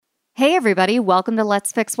Hey everybody, welcome to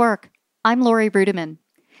Let's Fix Work. I'm Lori Rudiman.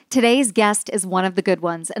 Today's guest is one of the good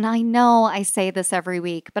ones, and I know I say this every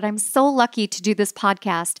week, but I'm so lucky to do this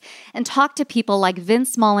podcast and talk to people like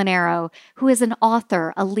Vince Molinaro, who is an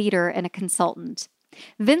author, a leader, and a consultant.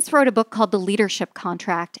 Vince wrote a book called The Leadership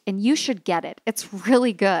Contract, and you should get it. It's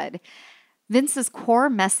really good. Vince's core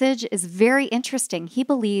message is very interesting. He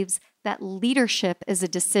believes that leadership is a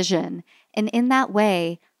decision, and in that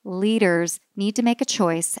way, leaders need to make a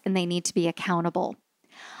choice and they need to be accountable.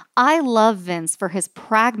 I love Vince for his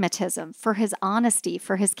pragmatism, for his honesty,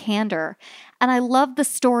 for his candor. And I love the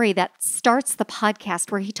story that starts the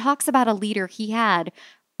podcast where he talks about a leader he had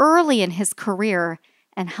early in his career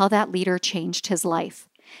and how that leader changed his life.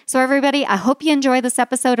 So everybody, I hope you enjoy this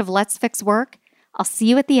episode of Let's Fix Work. I'll see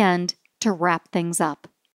you at the end to wrap things up.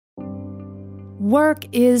 Work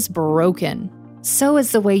is broken. So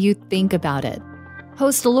is the way you think about it.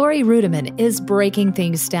 Host Lori Rudiman is breaking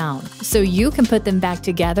things down so you can put them back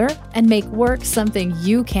together and make work something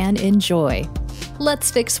you can enjoy. Let's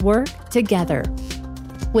fix work together.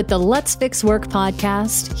 With the Let's Fix Work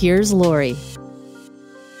podcast, here's Lori.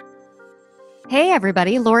 Hey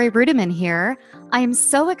everybody, Lori Rudiman here. I am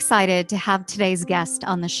so excited to have today's guest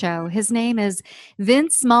on the show. His name is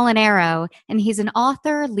Vince Molinaro, and he's an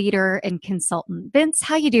author, leader, and consultant. Vince,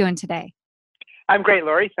 how you doing today? I'm great,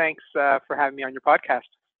 Lori. Thanks for having me on your podcast.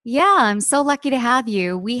 Yeah, I'm so lucky to have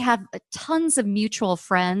you. We have tons of mutual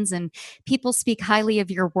friends, and people speak highly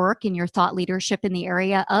of your work and your thought leadership in the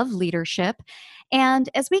area of leadership. And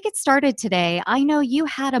as we get started today, I know you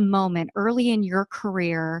had a moment early in your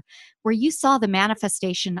career where you saw the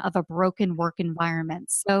manifestation of a broken work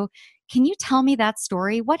environment. So, can you tell me that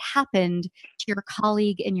story? What happened to your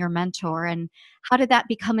colleague and your mentor, and how did that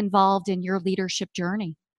become involved in your leadership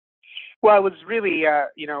journey? Well, it was really,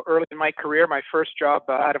 early in my career, my first job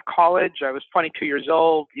out of college. I was 22 years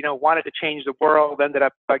old, wanted to change the world, ended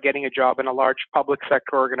up getting a job in a large public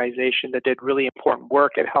sector organization that did really important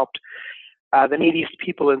work. It helped the neediest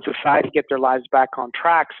people in society get their lives back on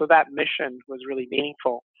track. So that mission was really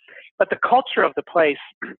meaningful. But the culture of the place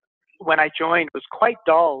when I joined was quite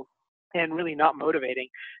dull and really not motivating.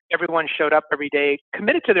 Everyone showed up every day,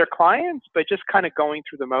 committed to their clients, but just kind of going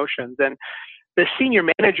through the motions. And the senior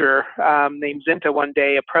manager named Zinta one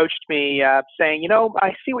day approached me saying,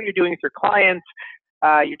 I see what you're doing with your clients.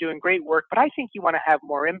 You're doing great work, but I think you want to have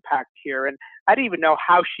more impact here. And I didn't even know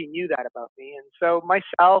how she knew that about me. And so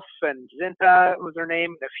myself and Zinta was her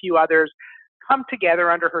name, and a few others come together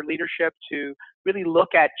under her leadership to really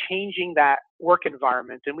look at changing that work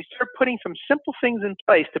environment. And we started putting some simple things in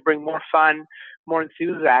place to bring more fun, more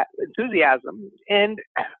enthusiasm. And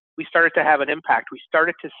we started to have an impact. We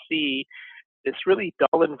started to see this really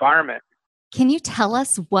dull environment. Can you tell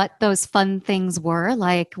us what those fun things were?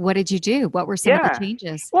 Like, what did you do? What were some of the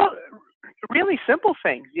changes? Well, really simple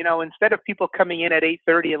things. Instead of people coming in at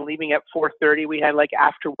 8:30 and leaving at 4:30, we had like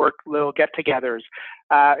after work little get-togethers.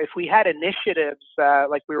 If we had initiatives,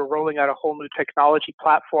 like we were rolling out a whole new technology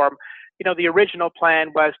platform, the original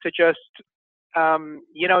plan was to just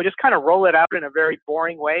kind of roll it out in a very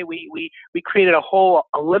boring way. We created a whole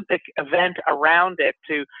Olympic event around it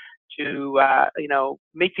to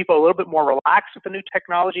make people a little bit more relaxed with the new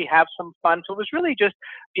technology, have some fun. So it was really just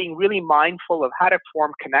being really mindful of how to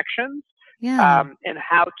form connections, and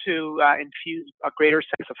how to infuse a greater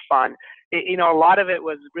sense of fun. A lot of it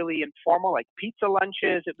was really informal, like pizza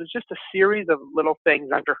lunches. It was just a series of little things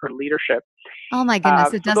under her leadership. Oh my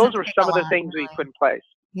goodness, it doesn't so those were take some a of the lot, things really. we put in place.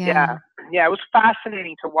 Yeah. It was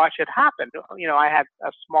fascinating to watch it happen. I had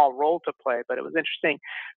a small role to play, but it was interesting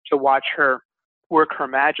to watch her work her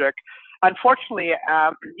magic. Unfortunately,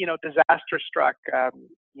 disaster struck.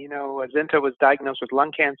 Zinta was diagnosed with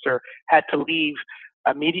lung cancer, had to leave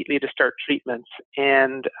immediately to start treatments,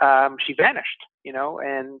 and she vanished.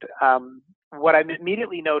 And what I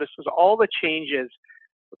immediately noticed was all the changes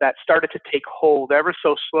that started to take hold ever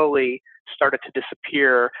so slowly started to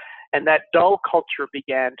disappear, and that dull culture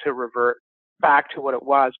began to revert back to what it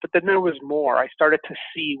was. But then there was more. I started to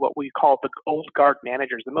see what we call the old guard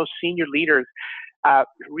managers, the most senior leaders.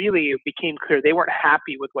 Really, it became clear they weren't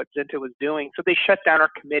happy with what Zinta was doing. So they shut down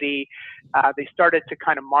our committee. They started to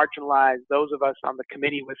kind of marginalize those of us on the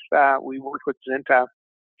committee we worked with Zinta.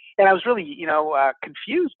 And I was really,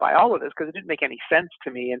 confused by all of this because it didn't make any sense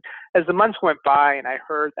to me. And as the months went by and I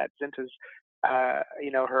heard that Zinta's,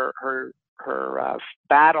 her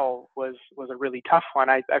battle was a really tough one,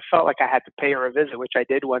 I felt like I had to pay her a visit, which I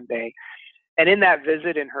did one day. And in that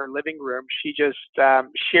visit in her living room, she just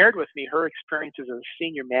shared with me her experiences as a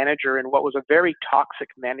senior manager in what was a very toxic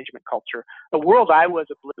management culture, a world I was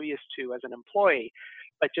oblivious to as an employee.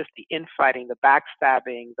 but just the infighting, the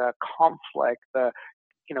backstabbing, the conflict, the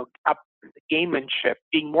gamemanship,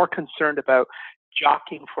 being more concerned about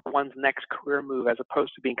jockeying for one's next career move as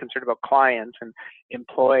opposed to being concerned about clients and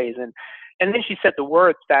employees. And then she said the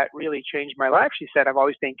words that really changed my life. She said, I've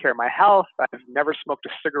always taken care of my health. I've never smoked a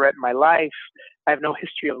cigarette in my life. I have no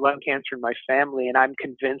history of lung cancer in my family. And I'm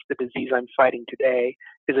convinced the disease I'm fighting today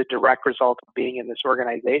is a direct result of being in this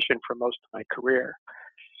organization for most of my career.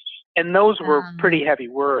 And those were pretty heavy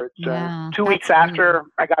words. Yeah, 2 weeks after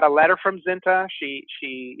I got a letter from Zinta, she,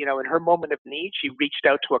 in her moment of need, she reached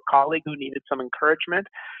out to a colleague who needed some encouragement.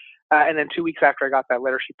 And then 2 weeks after I got that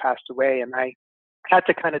letter, she passed away. And I had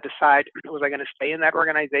to kind of decide, was I going to stay in that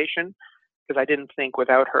organization? Because I didn't think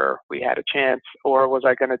without her we had a chance, or was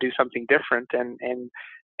I going to do something different?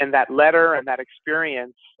 And that letter and that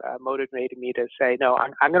experience motivated me to say, no,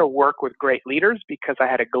 I'm going to work with great leaders, because I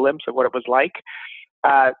had a glimpse of what it was like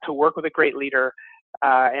to work with a great leader,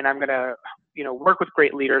 and I'm going to, work with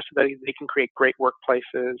great leaders so that they can create great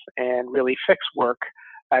workplaces and really fix work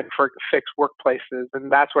and fix workplaces.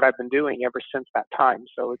 And that's what I've been doing ever since that time.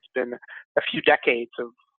 So it's been a few decades of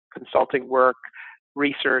consulting work,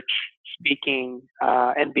 research, speaking,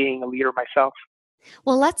 and being a leader myself.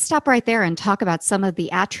 Well, let's stop right there and talk about some of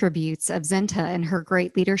the attributes of Zinta and her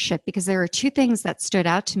great leadership, because there are two things that stood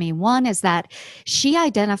out to me. One is that she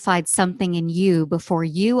identified something in you before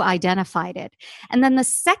you identified it. And then the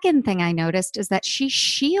second thing I noticed is that she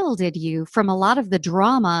shielded you from a lot of the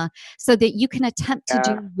drama so that you can attempt to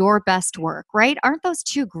do your best work, right? Aren't those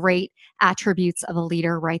two great attributes of a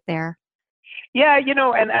leader right there? Yeah,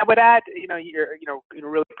 and I would add, you're,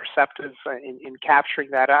 really perceptive in capturing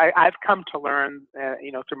that. I've come to learn,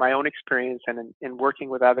 through my own experience and in working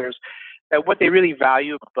with others, that what they really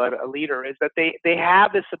value about a leader is that they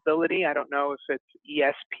have this ability. I don't know if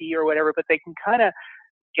it's ESP or whatever, but they can kind of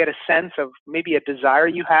get a sense of maybe a desire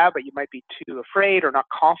you have, but you might be too afraid or not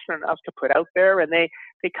confident enough to put out there, and they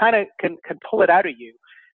kind of can pull it out of you.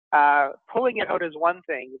 Pulling it out is one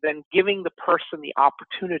thing, then giving the person the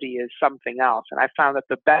opportunity is something else. And I found that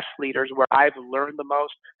the best leaders, where I've learned the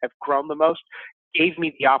most, have grown the most, gave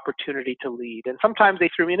me the opportunity to lead. And sometimes they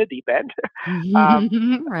threw me in a deep end.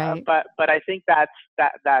 Right. But I think that's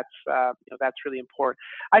really important.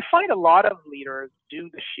 I find a lot of leaders do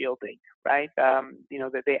the shielding, right?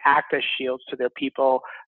 That they act as shields to their people,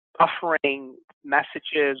 buffering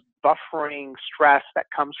messages, buffering stress that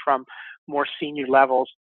comes from more senior levels.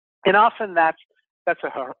 And often that's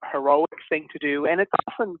a heroic thing to do, and it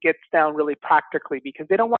often gets down really practically, because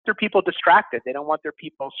they don't want their people distracted. They don't want their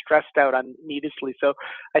people stressed out needlessly. So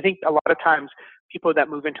I think a lot of times people that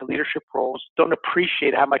move into leadership roles don't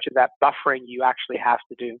appreciate how much of that buffering you actually have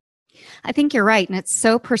to do. I think you're right. And it's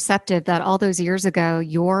so perceptive that all those years ago,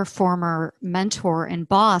 your former mentor and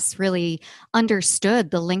boss really understood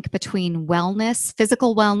the link between wellness,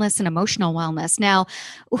 physical wellness, and emotional wellness. Now,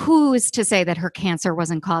 who is to say that her cancer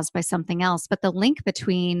wasn't caused by something else? But the link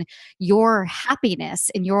between your happiness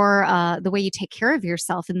and your the way you take care of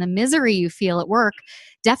yourself and the misery you feel at work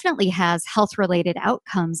definitely has health related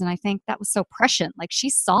outcomes. And I think that was so prescient. Like, she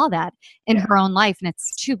saw that in her own life. And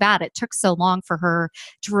it's too bad it took so long for her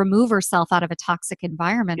to remove herself out of a toxic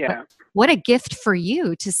environment. Yeah. But what a gift for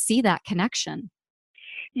you to see that connection.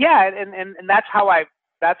 Yeah, and that's how I've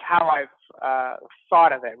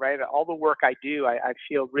thought of it, right? All the work I do, I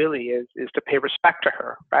feel really is to pay respect to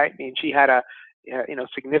her, right? I mean, she had a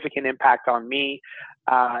significant impact on me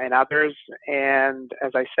and others. And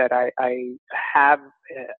as I said, I have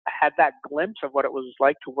had that glimpse of what it was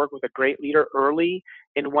like to work with a great leader early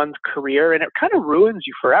in one's career, and it kind of ruins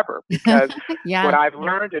you forever, because what I've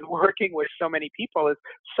learned in working with so many people is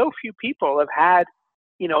so few people have had,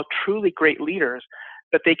 truly great leaders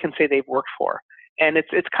that they can say they've worked for. And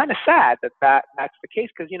it's kind of sad that's the case,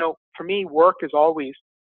 because, for me, work is always,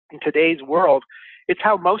 in today's world, it's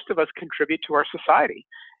how most of us contribute to our society.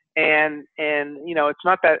 And it's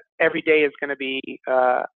not that every day is going to be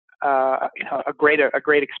a great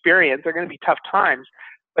experience. There are going to be tough times,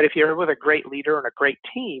 but if you're with a great leader and a great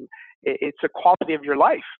team, it's a quality of your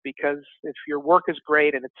life, because if your work is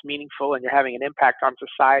great and it's meaningful and you're having an impact on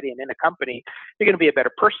society and in a company, you're going to be a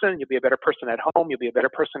better person. You'll be a better person at home. You'll be a better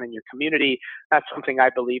person in your community. That's something I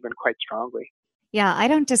believe in quite strongly. Yeah, I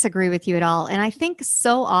don't disagree with you at all. And I think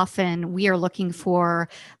so often we are looking for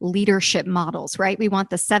leadership models, right? We want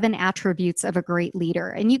the 7 attributes of a great leader.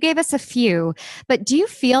 And you gave us a few, but do you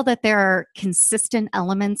feel that there are consistent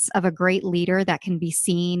elements of a great leader that can be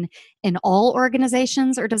seen in all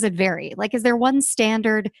organizations, or does it vary? Like, is there one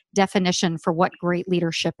standard definition for what great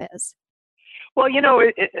leadership is? Well,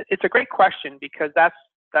 it's a great question, because that's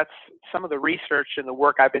some of the research and the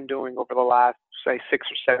work I've been doing over the last say 6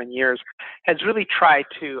 or 7 years, has really tried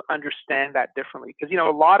to understand that differently. Because,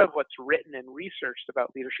 a lot of what's written and researched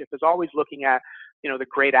about leadership is always looking at, the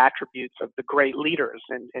great attributes of the great leaders.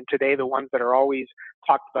 And today, the ones that are always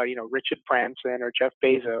talked about, Richard Branson or Jeff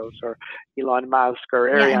Bezos or Elon Musk or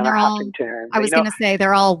Yeah, and Ariana they're all, Huffington. I was going to say,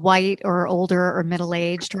 they're all white or older or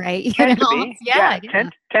middle-aged, right? Tend to be. Yeah.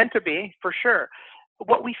 Tend to be, for sure.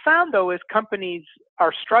 What we found, though, is companies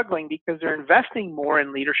are struggling because they're investing more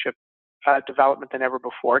in leadership development than ever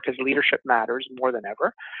before, because leadership matters more than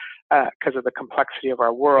ever because of the complexity of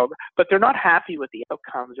our world, but they're not happy with the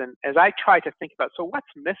outcomes. And as I try to think about, so what's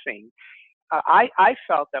missing, I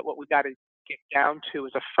felt that what we got to get down to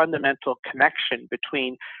is a fundamental connection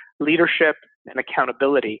between leadership and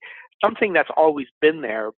accountability, something that's always been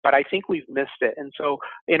there, but I think we've missed it. And so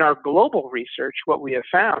in our global research, what we have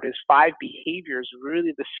found is 5 behaviors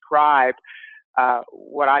really describe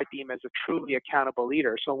what I deem as a truly accountable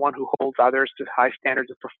leader. So one who holds others to high standards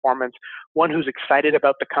of performance, one who's excited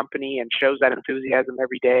about the company and shows that enthusiasm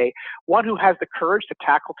every day, one who has the courage to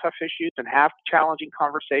tackle tough issues and have challenging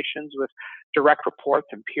conversations with direct reports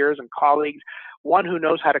and peers and colleagues, one who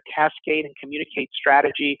knows how to cascade and communicate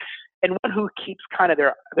strategy, and one who keeps kind of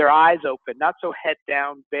their eyes open, not so head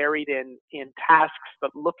down, buried in tasks, but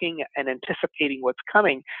looking and anticipating what's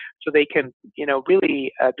coming so they can,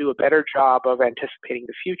 really do a better job of anticipating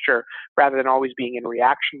the future rather than always being in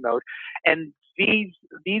reaction mode. And these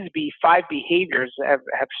 5 behaviors have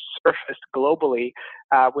surfaced globally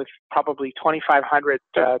with probably 2,500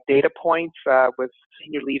 data points with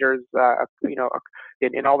senior leaders,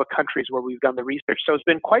 in all the countries where we've done the research. So it's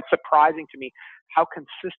been quite surprising to me how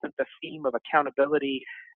consistent the theme of accountability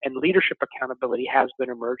and leadership accountability has been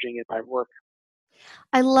emerging in my work.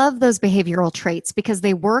 I love those behavioral traits because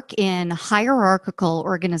they work in hierarchical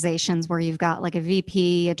organizations where you've got like a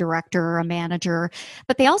VP, a director, a manager,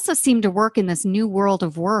 but they also seem to work in this new world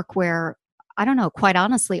of work where, I don't know, quite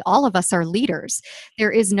honestly, all of us are leaders.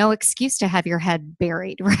 There is no excuse to have your head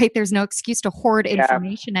buried, right? There's no excuse to hoard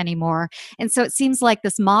information anymore. And so it seems like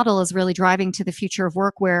this model is really driving to the future of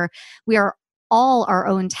work where we are all our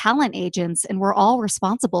own talent agents and we're all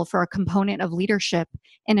responsible for a component of leadership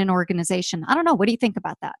in an organization. I don't know. What do you think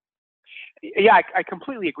about that? Yeah, I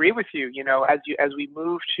completely agree with you. As we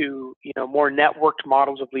move to more networked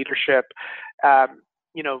models of leadership,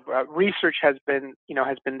 research has been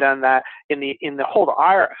done that in the old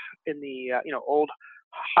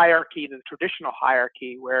hierarchy, the traditional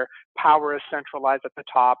hierarchy, where power is centralized at the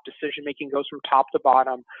top, decision making goes from top to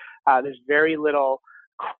bottom. There's very little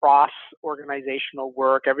cross-organizational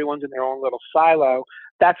work. Everyone's in their own little silo.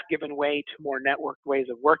 That's given way to more networked ways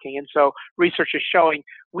of working. And so research is showing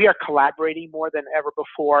we are collaborating more than ever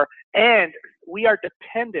before, and we are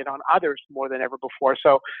dependent on others more than ever before.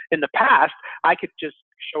 So in the past, I could just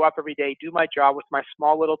show up every day, do my job with my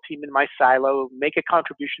small little team in my silo, make a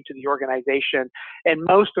contribution to the organization, and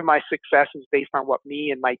most of my success is based on what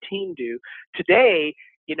me and my team do. Today,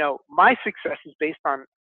 my success is based on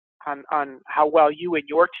how well you and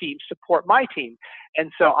your team support my team.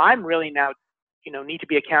 And so I'm really now, need to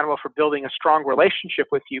be accountable for building a strong relationship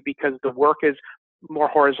with you because the work is more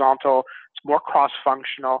horizontal, it's more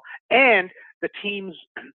cross-functional, and the teams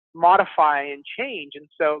modify and change. And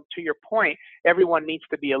so to your point, everyone needs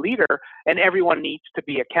to be a leader and everyone needs to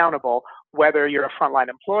be accountable, whether you're a frontline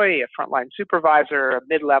employee, a frontline supervisor, a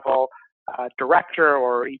mid-level director,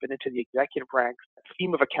 or even into the executive ranks. The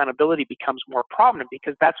theme of accountability becomes more prominent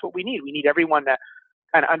because that's what we need. We need everyone to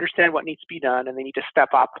kind of understand what needs to be done, and they need to step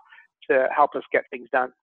up to help us get things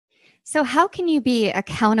done. So how can you be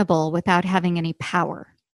accountable without having any power?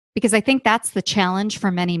 Because I think that's the challenge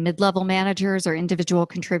for many mid-level managers or individual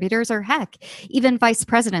contributors, or heck, even vice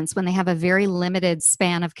presidents when they have a very limited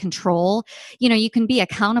span of control. You can be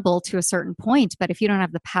accountable to a certain point, but if you don't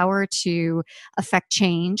have the power to affect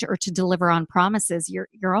change or to deliver on promises,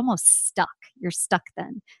 you're almost stuck. You're stuck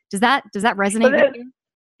then. Does that resonate with you?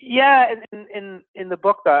 Yeah, in the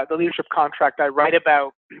book, the Leadership Contract, I write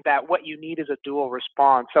about that what you need is a dual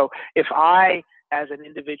response. So if I, as an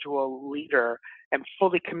individual leader, am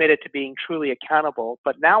fully committed to being truly accountable,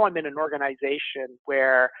 but now I'm in an organization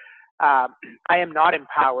where I am not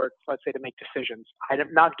empowered, let's say, to make decisions. I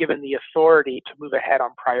am not given the authority to move ahead on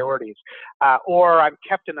priorities, or I'm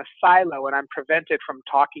kept in a silo and I'm prevented from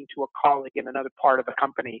talking to a colleague in another part of the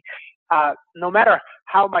company. No matter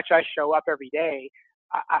how much I show up every day,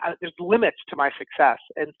 there's limits to my success.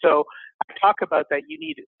 And so I talk about that you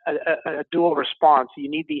need a dual response. You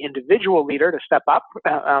need the individual leader to step up,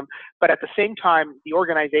 but at the same time, the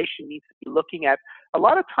organization needs to be looking at, a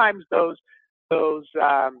lot of times, those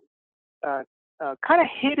kind of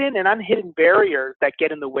hidden and unhidden barriers that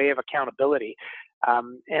get in the way of accountability.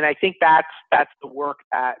 And I think that's the work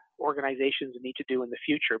that organizations need to do in the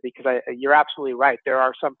future, because you're absolutely right. There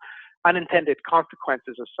are some unintended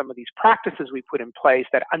consequences of some of these practices we put in place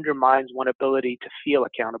that undermines one's ability to feel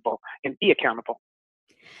accountable and be accountable.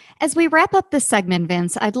 As we wrap up this segment,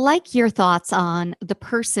 Vince, I'd like your thoughts on the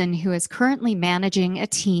person who is currently managing a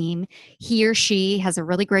team. He or she has a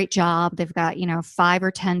really great job. They've got, 5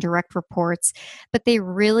 or 10 direct reports, but they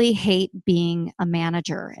really hate being a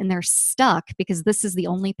manager, and they're stuck because this is the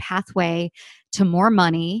only pathway to more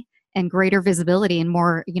money and greater visibility and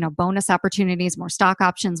more, bonus opportunities, more stock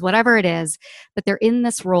options, whatever it is. But they're in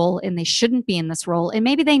this role and they shouldn't be in this role. And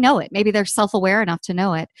maybe they know it. Maybe they're self-aware enough to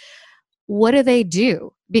know it. What do they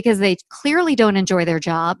do? Because they clearly don't enjoy their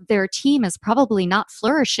job. Their team is probably not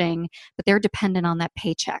flourishing, but they're dependent on that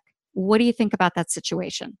paycheck. What do you think about that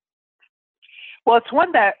situation? Well, it's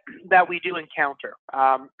one that we do encounter.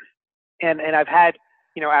 And I've had,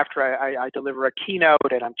 after I deliver a keynote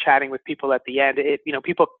and I'm chatting with people at the end,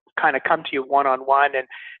 people kind of come to you one-on-one,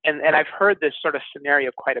 and I've heard this sort of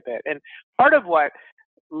scenario quite a bit. And part of what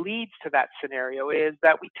leads to that scenario is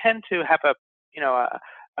that we tend to have a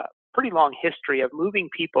pretty long history of moving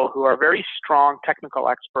people who are very strong technical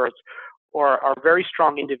experts or are very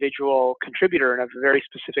strong individual contributor in a very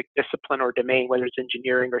specific discipline or domain, whether it's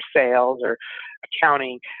engineering or sales or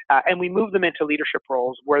accounting, and we move them into leadership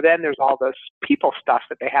roles where then there's all this people stuff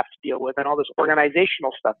that they have to deal with and all this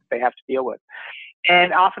organizational stuff that they have to deal with.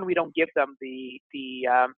 And often we don't give them the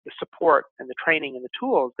support and the training and the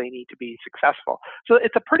tools they need to be successful. So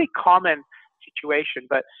it's a pretty common situation.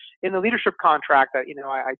 But in the leadership contract,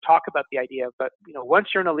 I talk about the idea of, but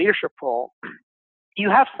once you're in a leadership role, you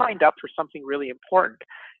have signed up for something really important,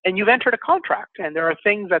 and you've entered a contract, and there are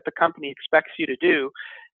things that the company expects you to do,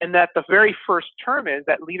 and that the very first term is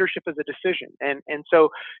that leadership is a decision, and so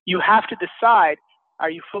you have to decide: are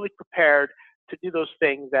you fully prepared to do those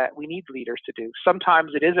things that we need leaders to do?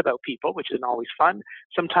 Sometimes it is about people, which isn't always fun.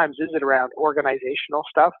 Sometimes is it around organizational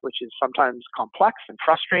stuff, which is sometimes complex and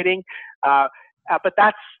frustrating. But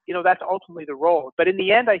that's ultimately the role. But in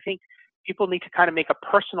the end, I think people need to kind of make a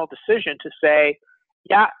personal decision to say,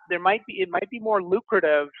 yeah, it might be more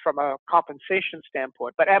lucrative from a compensation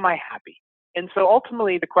standpoint, but am I happy? And so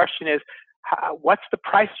ultimately the question is, what's the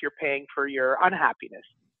price you're paying for your unhappiness?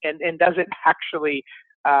 And does it actually,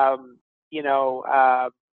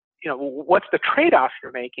 what's the trade-off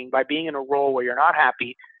you're making by being in a role where you're not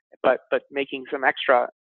happy, but making some extra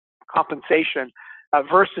compensation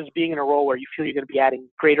versus being in a role where you feel you're going to be adding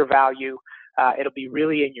greater value. It'll be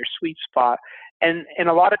really in your sweet spot. And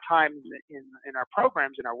a lot of times in our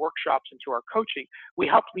programs, in our workshops, and through our coaching, we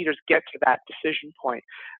help leaders get to that decision point.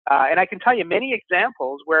 And I can tell you many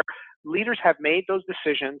examples where leaders have made those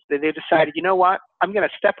decisions, that they decided, you know what, I'm going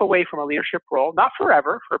to step away from a leadership role, not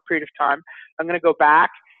forever, for a period of time. I'm going to go back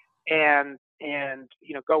and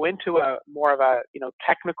go into a more of a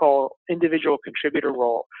technical individual contributor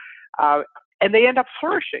role. And they end up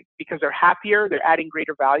flourishing because they're happier, they're adding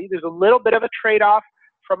greater value. There's a little bit of a trade-off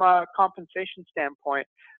from a compensation standpoint,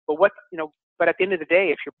 but at the end of the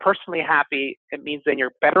day, if you're personally happy, it means then you're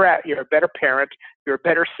a better parent, you're a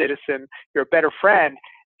better citizen, you're a better friend,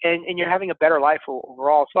 and you're having a better life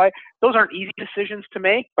overall. So those aren't easy decisions to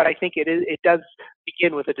make, but I think it does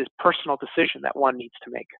begin with a personal decision that one needs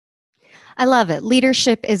to make. I love it.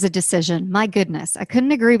 Leadership is a decision. My goodness, I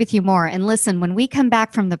couldn't agree with you more. And listen, when we come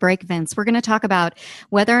back from the break, Vince, we're going to talk about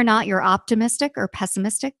whether or not you're optimistic or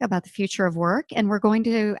pessimistic about the future of work. And we're going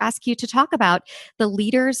to ask you to talk about the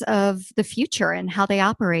leaders of the future and how they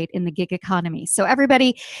operate in the gig economy. So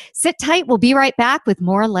everybody, sit tight. We'll be right back with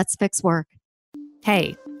more Let's Fix Work.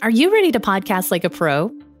 Hey, are you ready to podcast like a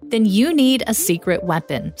pro? Then you need a secret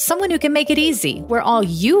weapon, someone who can make it easy, where all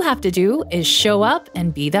you have to do is show up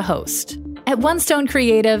and be the host. At One Stone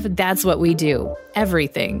Creative, that's what we do.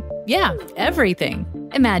 Everything. Yeah, everything.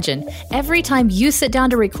 Imagine, every time you sit down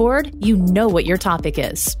to record, you know what your topic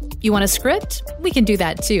is. You want a script? We can do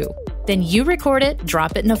that too. Then you record it,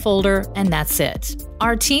 drop it in a folder, and that's it.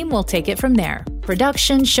 Our team will take it from there.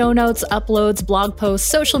 Production, show notes, uploads, blog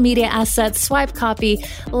posts, social media assets, swipe copy,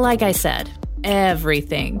 like I said.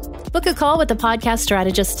 Everything. Book a call with the podcast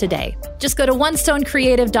strategist today. Just go to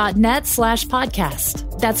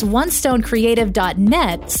onestonecreative.net/podcast. That's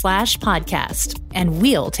onestonecreative.net/podcast. And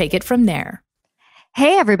we'll take it from there.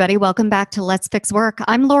 Hey, everybody. Welcome back to Let's Fix Work.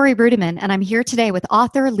 I'm Lori Rudiman, and I'm here today with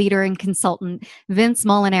author, leader, and consultant Vince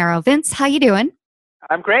Molinaro. Vince, how you doing?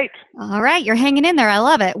 I'm great. All right, you're hanging in there. I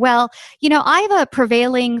love it. Well, I have a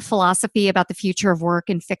prevailing philosophy about the future of work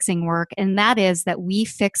and fixing work, and that is that we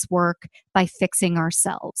fix work by fixing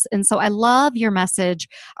ourselves. And so I love your message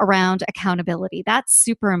around accountability. That's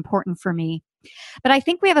super important for me. But I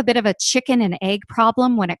think we have a bit of a chicken and egg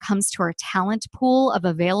problem when it comes to our talent pool of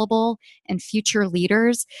available and future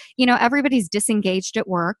leaders. Everybody's disengaged at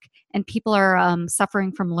work and people are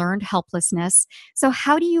suffering from learned helplessness. So,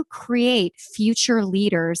 how do you create future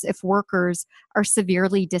leaders if workers are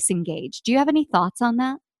severely disengaged? Do you have any thoughts on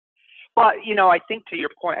that? Well, I think to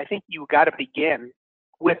your point, I think you got to begin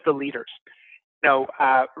with the leaders.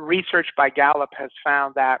 Research by Gallup has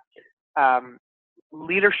found that um,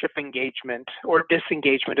 leadership engagement or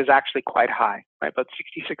disengagement is actually quite high. Right? About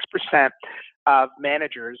 66% of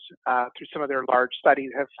managers, through some of their large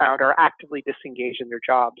studies, have found are actively disengaged in their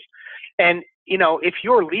jobs. And if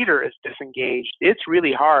your leader is disengaged, it's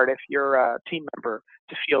really hard if you're a team member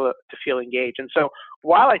to feel engaged. And so,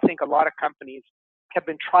 while I think a lot of companies have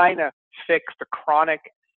been trying to fix the chronic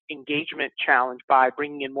engagement challenge by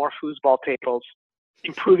bringing in more foosball tables,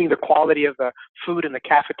 improving the quality of the food in the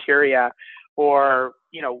cafeteria, or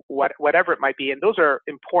whatever it might be, and those are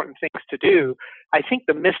important things to do. I think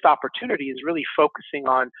the missed opportunity is really focusing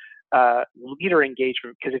on leader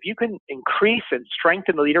engagement, because if you can increase and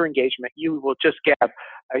strengthen the leader engagement, you will just get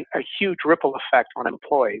a huge ripple effect on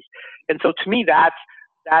employees. And so, to me,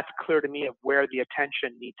 that's clear to me of where the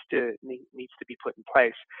attention needs to be put in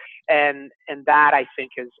place, and that, I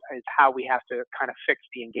think, is how we have to kind of fix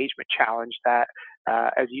the engagement challenge that,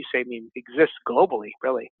 as you say, exists globally.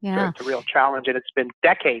 Really, Yeah. it's a real challenge, and it's been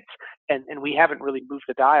decades, and we haven't really moved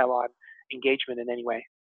the dial on engagement in any way.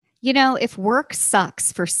 If work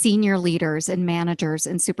sucks for senior leaders and managers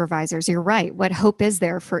and supervisors, you're right. What hope is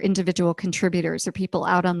there for individual contributors or people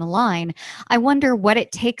out on the line? I wonder what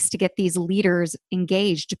it takes to get these leaders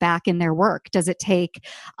engaged back in their work. Does it take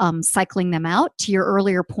cycling them out, to your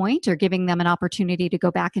earlier point, or giving them an opportunity to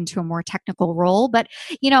go back into a more technical role? But,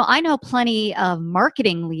 I know plenty of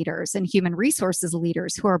marketing leaders and human resources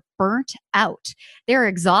leaders who are burnt out. They're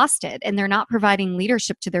exhausted and they're not providing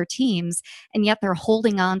leadership to their teams, and yet they're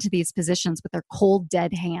holding on to these positions with their cold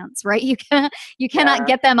dead hands, right? You cannot Yeah.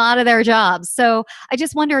 get them out of their jobs. So I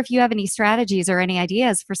just wonder if you have any strategies or any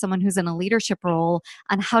ideas for someone who's in a leadership role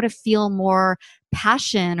on how to feel more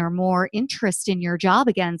passion or more interest in your job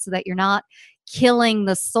again, so that you're not killing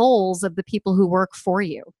the souls of the people who work for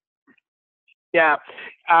you. Yeah.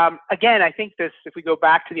 Again, I think this, if we go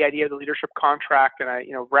back to the idea of the leadership contract, and I,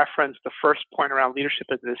 reference the first point around leadership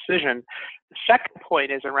as a decision, the second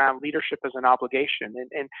point is around leadership as an obligation.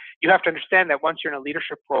 And you have to understand that once you're in a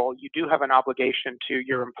leadership role, you do have an obligation to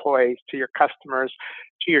your employees, to your customers,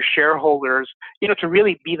 to your shareholders, to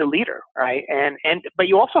really be the leader, right? But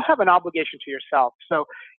you also have an obligation to yourself. So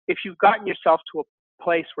if you've gotten yourself to a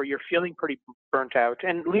place where you're feeling pretty burnt out,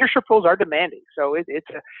 and leadership roles are demanding, so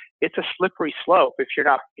it's a slippery slope if you're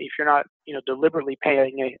not deliberately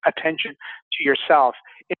paying attention to yourself,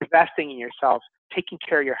 investing in yourself, taking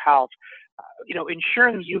care of your health,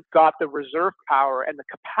 ensuring you've got the reserve power and the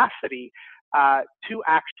capacity to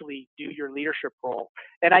actually do your leadership role.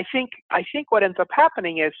 And I think what ends up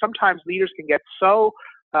happening is sometimes leaders can get so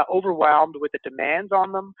overwhelmed with the demands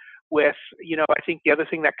on them. I think the other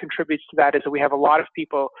thing that contributes to that is that we have a lot of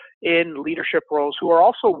people in leadership roles who are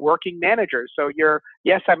also working managers. So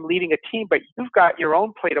yes, I'm leading a team, but you've got your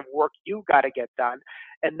own plate of work you've got to get done.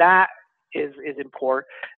 And that is important.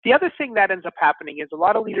 The other thing that ends up happening is a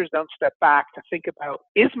lot of leaders don't step back to think about,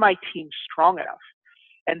 is my team strong enough?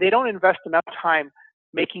 And they don't invest enough time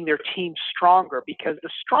making their team stronger, because the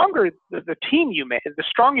stronger the team you make, the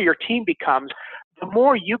stronger your team becomes, the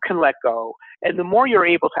more you can let go, and the more you're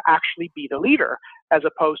able to actually be the leader as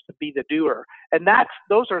opposed to be the doer. And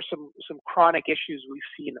those are some chronic issues we've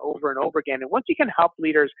seen over and over again. And once you can help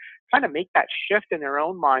leaders kind of make that shift in their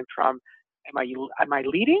own mind from, am I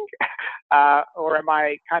leading or am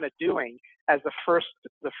I kind of doing, as the first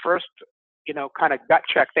kind of gut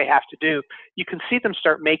check they have to do, you can see them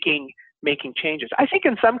start making changes. I think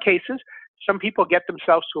in some cases, some people get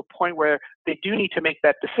themselves to a point where they do need to make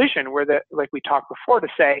that decision, like we talked before, to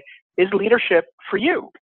say, is leadership for you?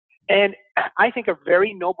 And I think a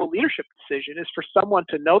very noble leadership decision is for someone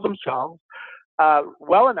to know themselves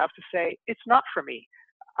well enough to say, it's not for me.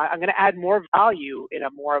 I'm going to add more value in a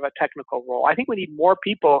more of a technical role. I think we need more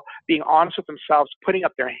people being honest with themselves, putting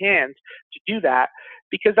up their hands to do that,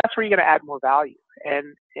 because that's where you're going to add more value.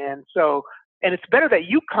 And it's better that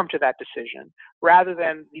you come to that decision rather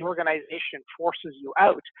than the organization forces you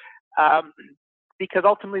out, because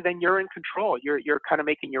ultimately then you're in control. You're kind of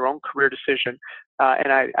making your own career decision.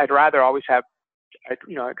 And I'd rather always have I'd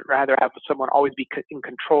rather have someone always be in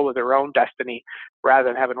control of their own destiny rather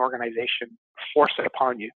than have an organization force it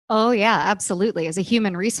upon you. Oh, yeah, absolutely. As a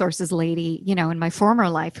human resources lady, in my former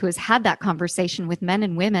life, who has had that conversation with men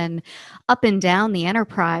and women up and down the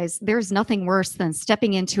enterprise, there's nothing worse than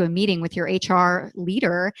stepping into a meeting with your HR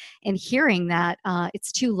leader and hearing that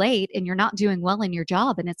it's too late and you're not doing well in your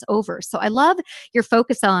job and it's over. So I love your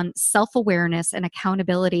focus on self-awareness and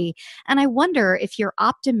accountability. And I wonder if you're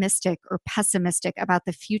optimistic or pessimistic about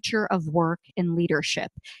the future of work and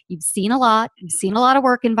leadership. You've seen a lot of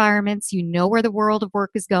work environments, where the world of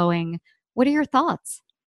work is going. What are your thoughts?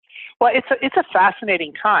 Well, it's a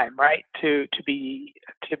fascinating time, right? To be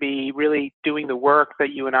really doing the work that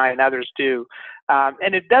you and I and others do,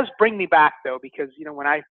 and it does bring me back though, because when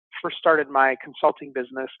I first started my consulting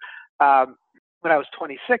business, when I was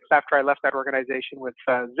 26, after I left that organization with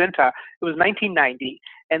Zinta, it was 1990,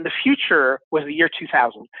 and the future was the year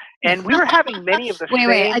 2000, and we were having many of the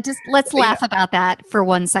wait, let's laugh about that for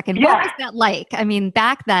 1 second. Yeah. What was that like? I mean,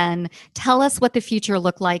 back then, tell us what the future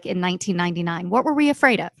looked like in 1999. What were we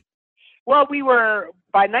afraid of? Well,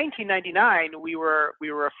 by 1999, we were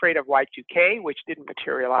afraid of Y2K, which didn't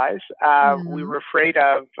materialize. We were afraid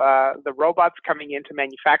of the robots coming into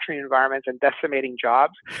manufacturing environments and decimating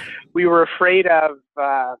jobs. We were afraid of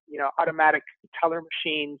automatic teller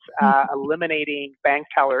machines eliminating bank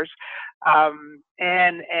tellers,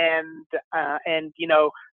 and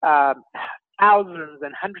thousands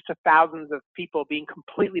and hundreds of thousands of people being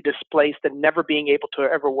completely displaced and never being able to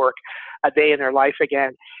ever work a day in their life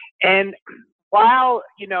again. And while,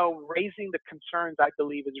 raising the concerns, I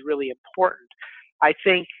believe, is really important, I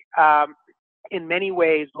think in many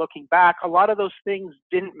ways, looking back, a lot of those things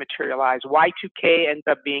didn't materialize. Y2K ended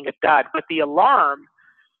up being a dud, but the alarm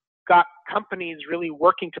got companies really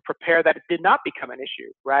working to prepare that it did not become an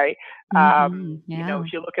issue, right?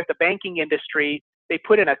 If you look at the banking industry, they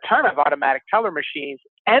put in a ton of automatic teller machines,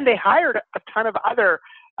 and they hired a ton of other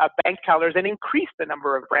bank tellers and increased the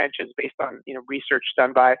number of branches based on research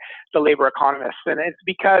done by the labor economists. And it's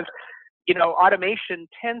because automation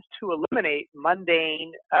tends to eliminate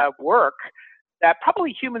mundane work that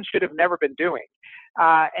probably humans should have never been doing,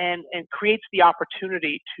 and creates the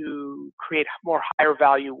opportunity to create more higher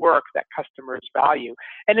value work that customers value.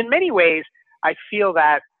 And in many ways, I feel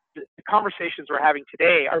that the conversations we're having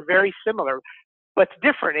today are very similar. What's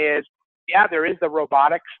different is, there is the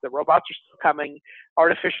robotics. The robots are still coming.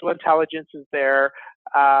 Artificial intelligence is there.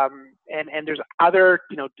 And there's other,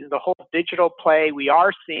 the whole digital play. We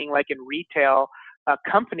are seeing, like in retail,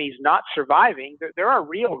 companies not surviving. There are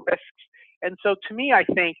real risks. And so to me, I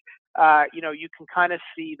think, you can kind of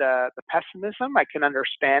see the pessimism. I can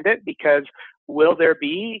understand it, because will there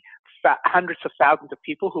be hundreds of thousands of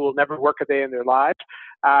people who will never work a day in their lives?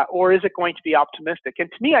 Or is it going to be optimistic? And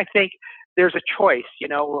to me, I think there's a choice.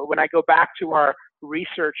 When I go back to our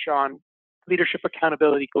research on leadership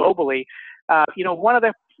accountability globally, one of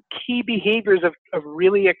the key behaviors of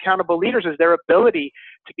really accountable leaders is their ability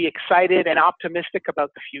to be excited and optimistic about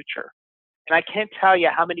the future. And I can't tell you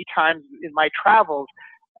how many times in my travels,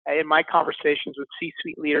 in my conversations with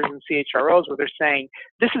C-suite leaders and CHROs, where they're saying,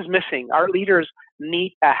 this is missing. Our leaders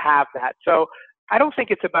need to have that. So I don't think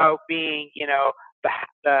it's about being,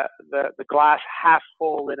 the glass half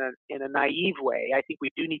full in a naive way. I think we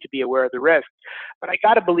do need to be aware of the risks. But I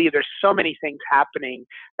got to believe there's so many things happening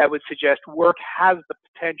that would suggest work has the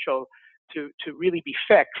potential to really be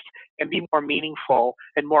fixed and be more meaningful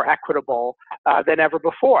and more equitable than ever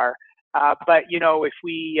before. But if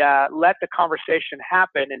we let the conversation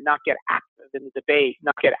happen and not get active in the debate,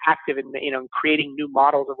 not get active in creating new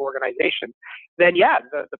models of organization, then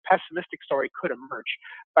the pessimistic story could emerge.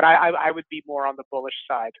 But I would be more on the bullish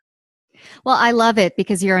side. Well, I love it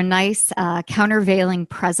because you're a nice countervailing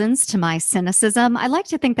presence to my cynicism. I like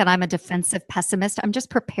to think that I'm a defensive pessimist. I'm just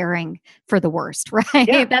preparing for the worst, right?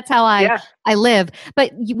 Yeah. That's how I live.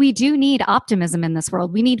 But we do need optimism in this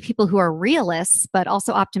world. We need people who are realists, but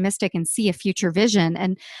also optimistic and see a future vision.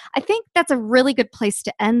 And I think that's a really good place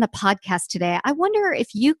to end the podcast today. I wonder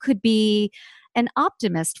if you could be an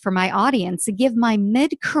optimist for my audience and give my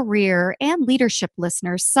mid-career and leadership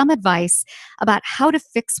listeners some advice about how to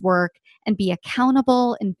fix work and be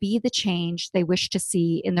accountable and be the change they wish to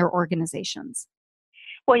see in their organizations.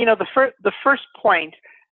 Well, the first point,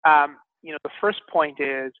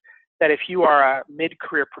 is that if you are a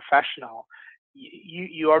mid-career professional,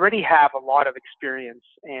 you already have a lot of experience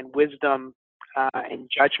and wisdom and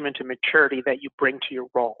judgment and maturity that you bring to your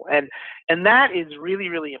role. And that is really,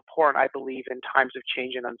 really important, I believe, in times of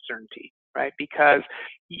change and uncertainty, right? Because,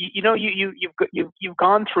 you've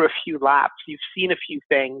gone through a few laps, you've seen a few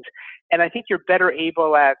things, and I think you're better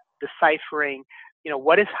able at deciphering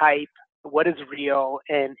what is hype, what is real,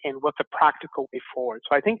 and what's a practical way forward.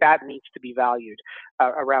 So I think that needs to be valued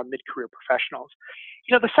around mid-career professionals.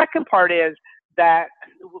 The second part is that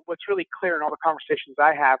what's really clear in all the conversations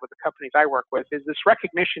I have with the companies I work with is this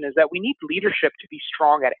recognition is that we need leadership to be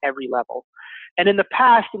strong at every level. And in the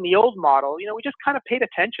past, in the old model, we just kind of paid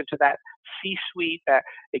attention to that C-suite, that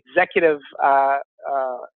executive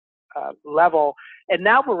level. And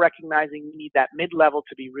now we're recognizing we need that mid-level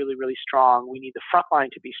to be really, really strong. We need the front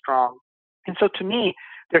line to be strong. And so to me,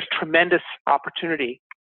 there's tremendous opportunity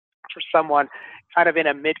for someone kind of in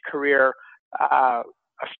a mid-career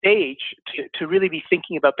stage to really be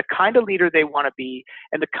thinking about the kind of leader they want to be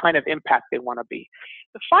and the kind of impact they want to be.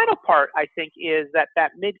 The final part, I think, is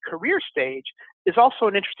that mid-career stage is also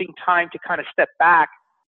an interesting time to kind of step back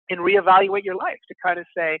and reevaluate your life, to kind of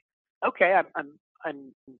say, okay,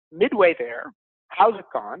 I'm midway there. How's it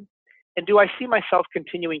gone? And do I see myself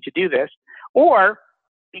continuing to do this? Or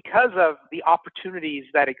because of the opportunities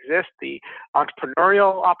that exist, the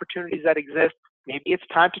entrepreneurial opportunities that exist, maybe it's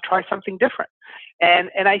time to try something different.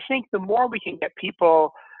 And I think the more we can get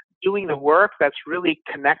people doing the work that's really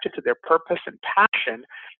connected to their purpose and passion,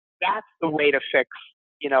 that's the way to fix,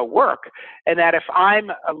 work. And that if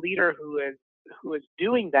I'm a leader who is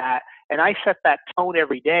doing that and I set that tone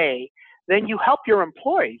every day, then you help your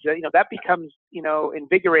employees. That becomes,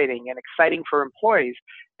 invigorating and exciting for employees.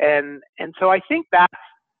 And so I think that's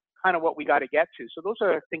kind of what we got to get to. So those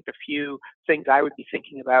are, I think, the few things I would be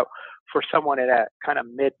thinking about for someone at a kind of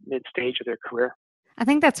mid stage of their career. I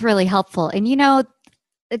think that's really helpful. And,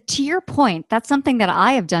 to your point, that's something that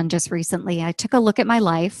I have done just recently. I took a look at my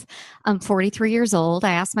life. I'm 43 years old.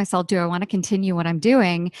 I asked myself, do I want to continue what I'm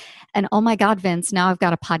doing? And oh my God, Vince, now I've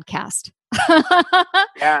got a podcast.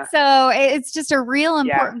 Yeah. So it's just a real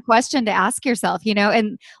important question to ask yourself,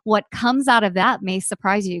 and what comes out of that may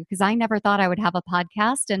surprise you, because I never thought I would have a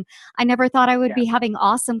podcast, and I never thought I would be having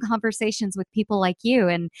awesome conversations with people like you.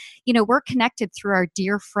 And, we're connected through our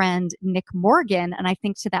dear friend, Nick Morgan. And I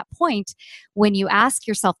think to that point, when you ask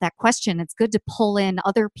yourself that question, it's good to pull in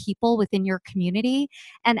other people within your community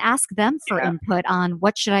and ask them for input on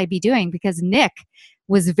what should I be doing, because Nick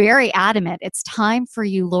was very adamant. It's time for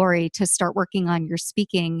you, Lori, to start working on your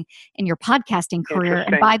speaking and your podcasting career.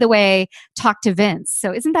 And by the way, talk to Vince.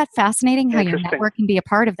 So isn't that fascinating how your network can be a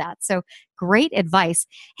part of that? So great advice.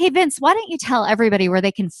 Hey, Vince, why don't you tell everybody where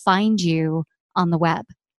they can find you on the web?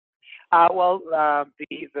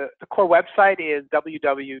 The core website is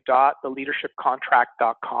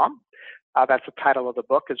www.theleadershipcontract.com. That's the title of the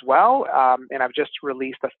book as well. And I've just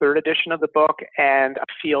released a third edition of the book and a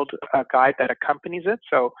field guide that accompanies it.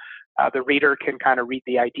 So the reader can kind of read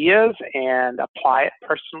the ideas and apply it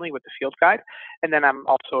personally with the field guide. And then I'm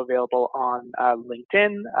also available on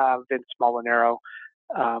LinkedIn, Vince Molinaro.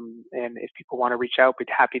 And if people want to reach out, we'd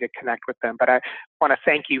be happy to connect with them. But I want to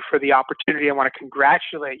thank you for the opportunity. I want to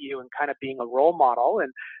congratulate you in kind of being a role model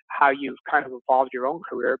and how you've kind of evolved your own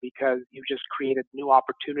career, because you've just created new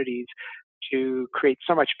opportunities to create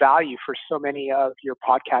so much value for so many of your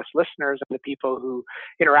podcast listeners and the people who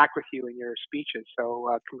interact with you in your speeches.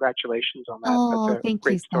 So congratulations on that. Oh, that's a thank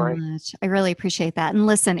great you so story. much. I really appreciate that. And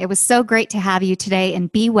listen, it was so great to have you today,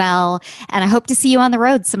 and be well. And I hope to see you on the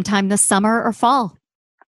road sometime this summer or fall.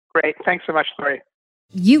 Great. Thanks so much, Lori.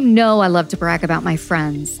 You know I love to brag about my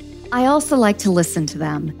friends. I also like to listen to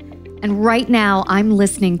them. And right now, I'm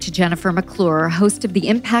listening to Jennifer McClure, host of the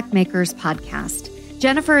Impact Makers podcast.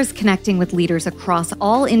 Jennifer is connecting with leaders across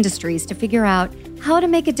all industries to figure out how to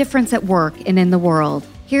make a difference at work and in the world.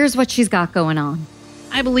 Here's what she's got going on.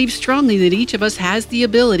 I believe strongly that each of us has the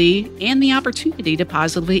ability and the opportunity to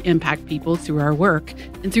positively impact people through our work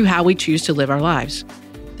and through how we choose to live our lives.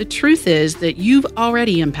 The truth is that you've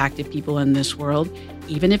already impacted people in this world,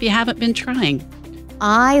 even if you haven't been trying.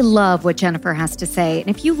 I love what Jennifer has to say. And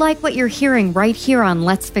if you like what you're hearing right here on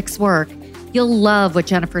Let's Fix Work, you'll love what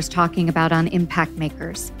Jennifer's talking about on Impact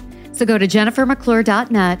Makers. So go to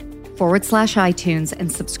jennifermcclure.net/iTunes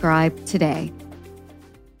and subscribe today.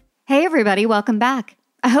 Hey, everybody, welcome back.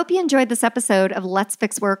 I hope you enjoyed this episode of Let's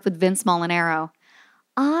Fix Work with Vince Molinaro.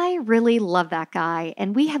 I really love that guy,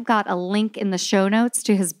 and we have got a link in the show notes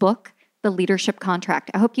to his book, The Leadership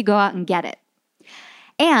Contract. I hope you go out and get it.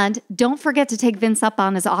 And don't forget to take Vince up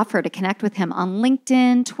on his offer to connect with him on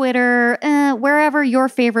LinkedIn, Twitter, wherever your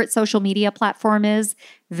favorite social media platform is.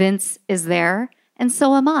 Vince is there, and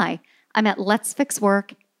so am I. I'm at Let's Fix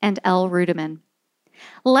Work and L. Rudiman.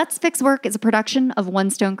 Let's Fix Work is a production of One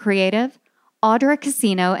Stone Creative. Audra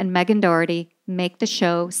Casino and Megan Doherty make the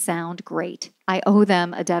show sound great. I owe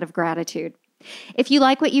them a debt of gratitude. If you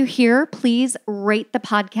like what you hear, please rate the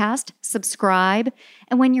podcast, subscribe,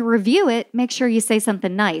 and when you review it, make sure you say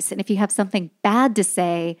something nice. And if you have something bad to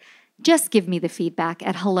say, just give me the feedback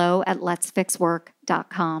at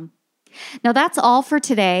hello@letsfixwork.com. Now that's all for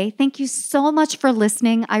today. Thank you so much for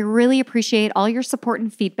listening. I really appreciate all your support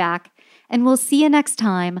and feedback, and we'll see you next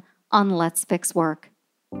time on Let's Fix Work.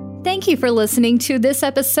 Thank you for listening to this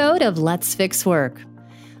episode of Let's Fix Work.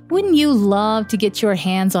 Wouldn't you love to get your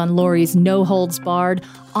hands on Lori's no-holds-barred,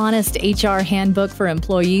 honest HR handbook for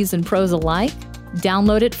employees and pros alike?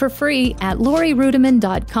 Download it for free at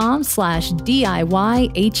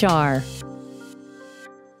lorirudiman.com/DIYHR.